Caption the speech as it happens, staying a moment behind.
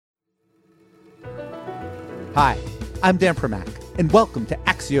Hi, I'm Dan Primack, and welcome to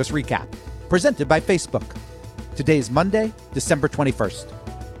Axios Recap, presented by Facebook. Today's Monday, December 21st.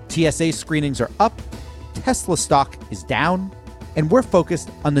 TSA screenings are up, Tesla stock is down, and we're focused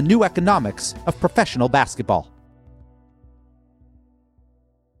on the new economics of professional basketball.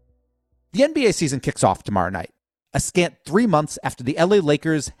 The NBA season kicks off tomorrow night, a scant 3 months after the LA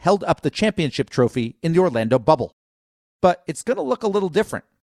Lakers held up the championship trophy in the Orlando bubble. But it's going to look a little different.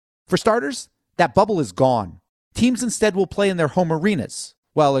 For starters, that bubble is gone. Teams instead will play in their home arenas.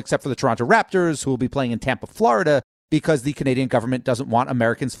 Well, except for the Toronto Raptors, who will be playing in Tampa, Florida, because the Canadian government doesn't want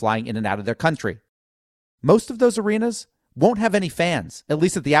Americans flying in and out of their country. Most of those arenas won't have any fans, at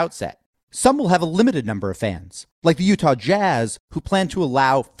least at the outset. Some will have a limited number of fans, like the Utah Jazz, who plan to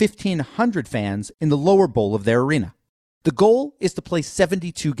allow 1,500 fans in the lower bowl of their arena. The goal is to play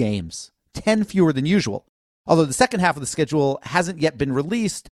 72 games, 10 fewer than usual, although the second half of the schedule hasn't yet been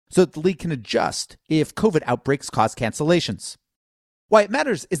released so that the league can adjust if COVID outbreaks cause cancellations. Why it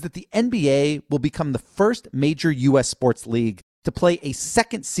matters is that the NBA will become the first major U.S. sports league to play a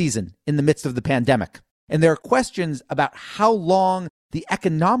second season in the midst of the pandemic. And there are questions about how long the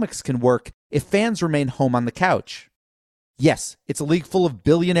economics can work if fans remain home on the couch. Yes, it's a league full of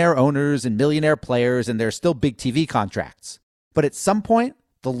billionaire owners and millionaire players, and there are still big TV contracts. But at some point,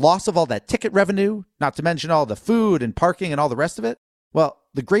 the loss of all that ticket revenue, not to mention all the food and parking and all the rest of it, well,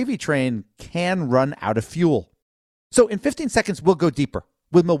 the gravy train can run out of fuel. So in 15 seconds, we'll go deeper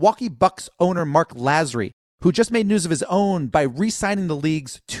with Milwaukee Bucks owner Marc Lasry, who just made news of his own by re-signing the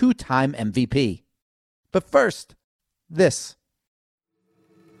league's two-time MVP. But first, this.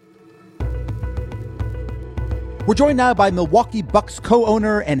 We're joined now by Milwaukee Bucks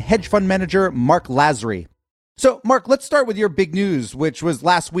co-owner and hedge fund manager Marc Lasry. So, Marc, let's start with your big news, which was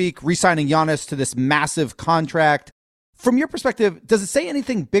last week re-signing Giannis to this massive contract. From your perspective, does it say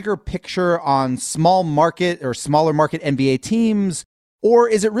anything bigger picture on small market or smaller market NBA teams? Or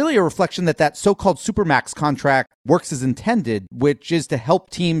is it really a reflection that that so-called Supermax contract works as intended, which is to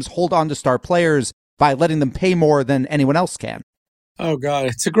help teams hold on to star players by letting them pay more than anyone else can? Oh, God,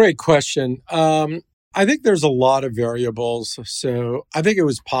 it's a great question. I think there's a lot of variables. So I think it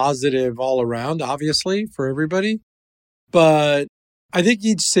was positive all around, obviously, for everybody. But I think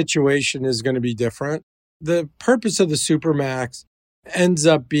each situation is going to be different. The purpose of the Supermax ends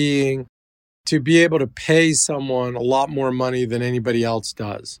up being to be able to pay someone a lot more money than anybody else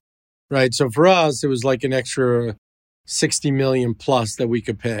does, right? So for us, it was like an extra 60 million plus that we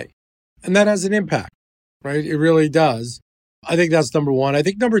could pay. And that has an impact, right? It really does. I think that's number one. I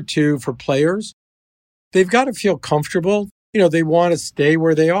think number two, for players, they've got to feel comfortable. They want to stay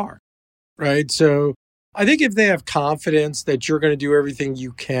where they are, right? So I think if they have confidence that you're going to do everything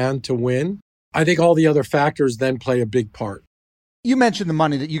you can to win, I think all the other factors then play a big part. You mentioned the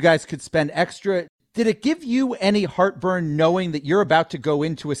money that you guys could spend extra. Did it give you any heartburn knowing that you're about to go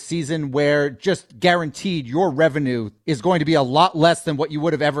into a season where just guaranteed your revenue is going to be a lot less than what you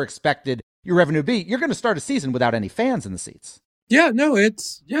would have ever expected your revenue to be? You're going to start a season without any fans in the seats. Yeah, no,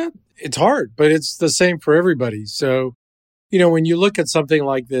 it's hard, but it's the same for everybody. So, when you look at something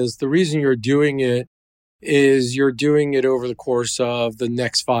like this, the reason you're doing it is you're doing it over the course of the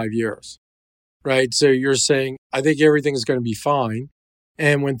next 5 years, right? So you're saying, I think everything's going to be fine.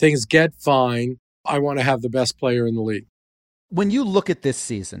 And when things get fine, I want to have the best player in the league. When you look at this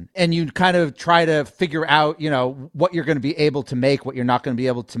season and you kind of try to figure out, what you're going to be able to make, what you're not going to be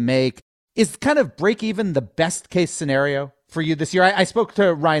able to make, is kind of break even the best case scenario for you this year? I spoke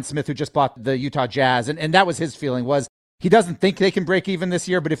to Ryan Smith, who just bought the Utah Jazz, and that was his feeling, was he doesn't think they can break even this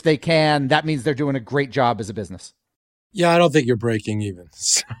year, but if they can, that means they're doing a great job as a business. Yeah, I don't think you're breaking even.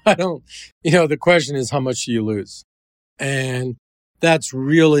 So the question is, how much do you lose? And that's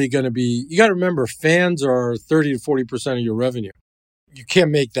really going to be, you got to remember, fans are 30 to 40% of your revenue. You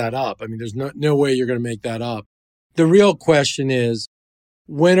can't make that up. I mean, there's no way you're going to make that up. The real question is,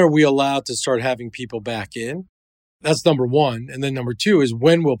 when are we allowed to start having people back in? That's number one. And then number two is,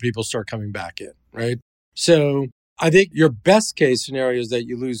 when will people start coming back in, right? So I think your best case scenario is that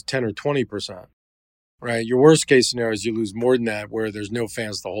you lose 10 or 20%, right? Your worst case scenario is you lose more than that, where there's no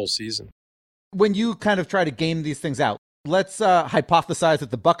fans the whole season. When you kind of try to game these things out, let's hypothesize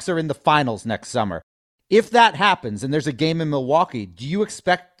that the Bucks are in the finals next summer. If that happens and there's a game in Milwaukee, do you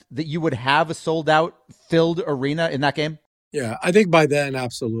expect that you would have a sold-out, filled arena in that game? Yeah, I think by then,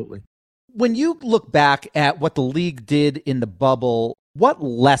 absolutely. When you look back at what the league did in the bubble, what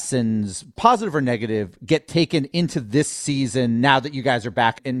lessons, positive or negative, get taken into this season now that you guys are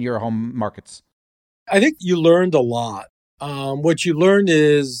back in your home markets? I think you learned a lot. What you learned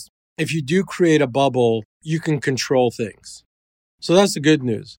is, if you do create a bubble, you can control things. So that's the good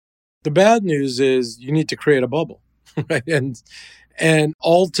news. The bad news is you need to create a bubble, right? And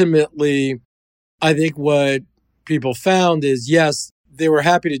ultimately, I think what people found is, yes, they were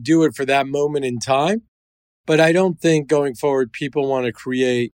happy to do it for that moment in time, but I don't think going forward people want to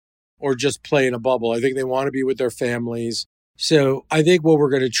create or just play in a bubble. I think they want to be with their families. So I think what we're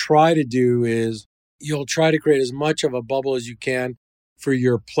going to try to do is you'll try to create as much of a bubble as you can for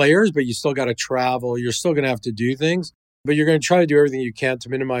your players, but you still got to travel. You're still going to have to do things, but you're going to try to do everything you can to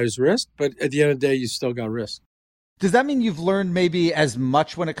minimize risk. But at the end of the day, you still got risk. Does that mean you've learned maybe as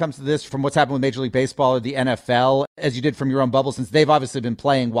much when it comes to this from what's happened with Major League Baseball or the NFL as you did from your own bubble, since they've obviously been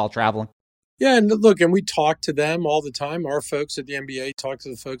playing while traveling? Yeah, and look, and we talk to them all the time. Our folks at the NBA talk to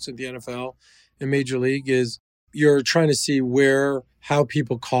the folks at the NFL and Major League. Is you're trying to see how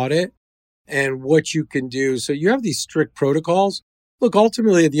people caught it and what you can do. So you have these strict protocols. Look,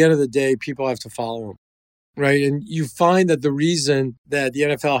 ultimately, at the end of the day, people have to follow them, right? And you find that the reason that the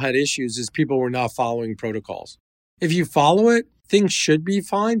NFL had issues is people were not following protocols. If you follow it, things should be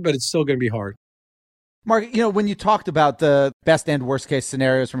fine, but it's still going to be hard. Mark, when you talked about the best and worst case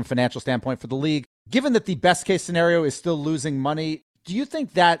scenarios from a financial standpoint for the league, given that the best case scenario is still losing money, do you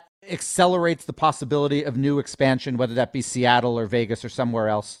think that accelerates the possibility of new expansion, whether that be Seattle or Vegas or somewhere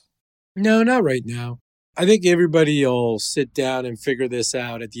else? No, not right now. I think everybody will sit down and figure this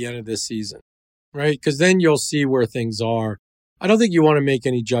out at the end of this season, right? Because then you'll see where things are. I don't think you want to make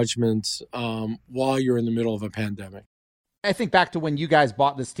any judgments while you're in the middle of a pandemic. I think back to when you guys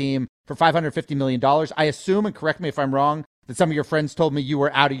bought this team for $550 million. I assume, and correct me if I'm wrong, that some of your friends told me you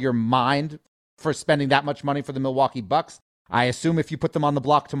were out of your mind for spending that much money for the Milwaukee Bucks. I assume if you put them on the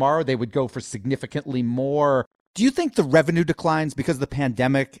block tomorrow, they would go for significantly more. Do you think the revenue declines because of the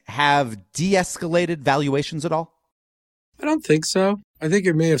pandemic have de-escalated valuations at all? I don't think so. I think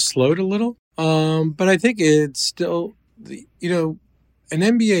it may have slowed a little, but I think it's still, an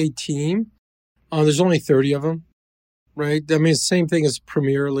NBA team, there's only 30 of them, right? I mean, it's the same thing as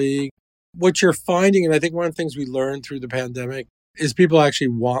Premier League. What you're finding, and I think one of the things we learned through the pandemic, is people actually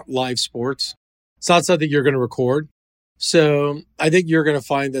want live sports. It's not something you're going to record. So I think you're going to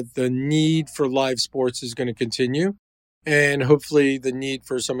find that the need for live sports is going to continue. And hopefully the need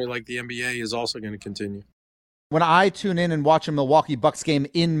for something like the NBA is also going to continue. When I tune in and watch a Milwaukee Bucks game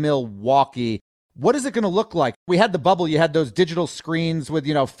in Milwaukee, what is it going to look like? We had the bubble. You had those digital screens with,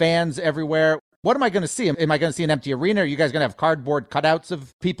 fans everywhere. What am I going to see? Am I going to see an empty arena? Are you guys going to have cardboard cutouts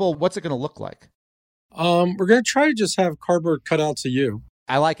of people? What's it going to look like? We're going to try to just have cardboard cutouts of you.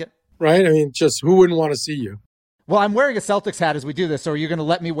 I like it. Right? I mean, just who wouldn't want to see you? Well, I'm wearing a Celtics hat as we do this. So are you going to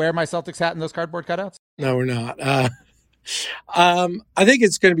let me wear my Celtics hat in those cardboard cutouts? No, we're not. I think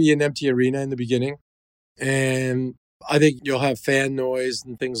it's going to be an empty arena in the beginning. And I think you'll have fan noise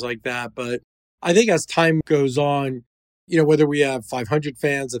and things like that. But I think as time goes on, whether we have 500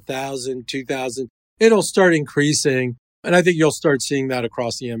 fans, 1,000, 2,000, it'll start increasing. And I think you'll start seeing that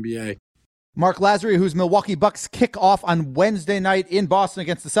across the NBA. Mark Lasry, whose Milwaukee Bucks kick off on Wednesday night in Boston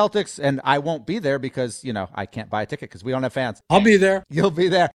against the Celtics. And I won't be there because, I can't buy a ticket because we don't have fans. I'll be there. You'll be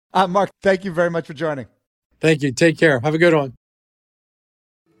there. Mark, thank you very much for joining. Thank you. Take care. Have a good one.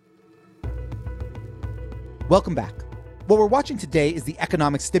 Welcome back. What we're watching today is the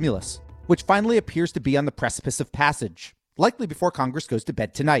economic stimulus, which finally appears to be on the precipice of passage, likely before Congress goes to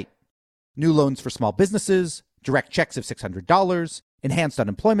bed tonight. New loans for small businesses, direct checks of $600, enhanced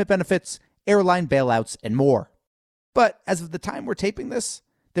unemployment benefits, airline bailouts, and more. But as of the time we're taping this,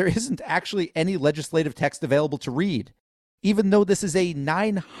 there isn't actually any legislative text available to read, even though this is a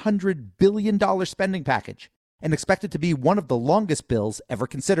 $900 billion spending package and expected to be one of the longest bills ever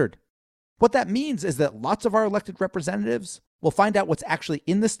considered. What that means is that lots of our elected representatives will find out what's actually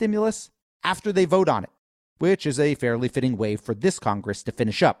in the stimulus after they vote on it, which is a fairly fitting way for this Congress to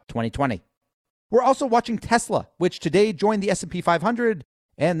finish up 2020. We're also watching Tesla, which today joined the S&P 500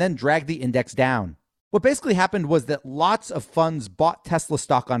 and then dragged the index down. What basically happened was that lots of funds bought Tesla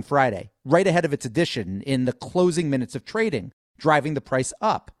stock on Friday, right ahead of its addition in the closing minutes of trading, driving the price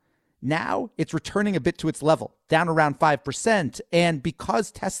up. Now it's returning a bit to its level, down around 5%, and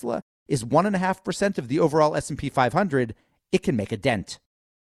because Tesla is 1.5% of the overall S&P 500, it can make a dent.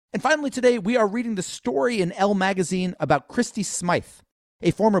 And finally today, we are reading the story in Elle magazine about Christy Smythe,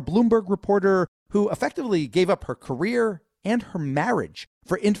 a former Bloomberg reporter who effectively gave up her career and her marriage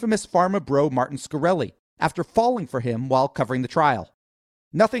for infamous pharma bro Martin Shkreli after falling for him while covering the trial.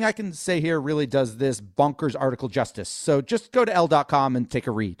 Nothing I can say here really does this bonkers article justice, so just go to Elle.com and take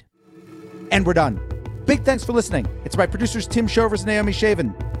a read. And we're done. Big thanks for listening. It's my producers Tim Shovers and Naomi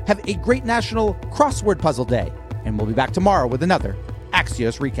Shavin. Have a great National Crossword Puzzle Day, and we'll be back tomorrow with another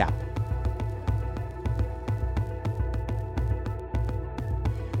Axios Recap.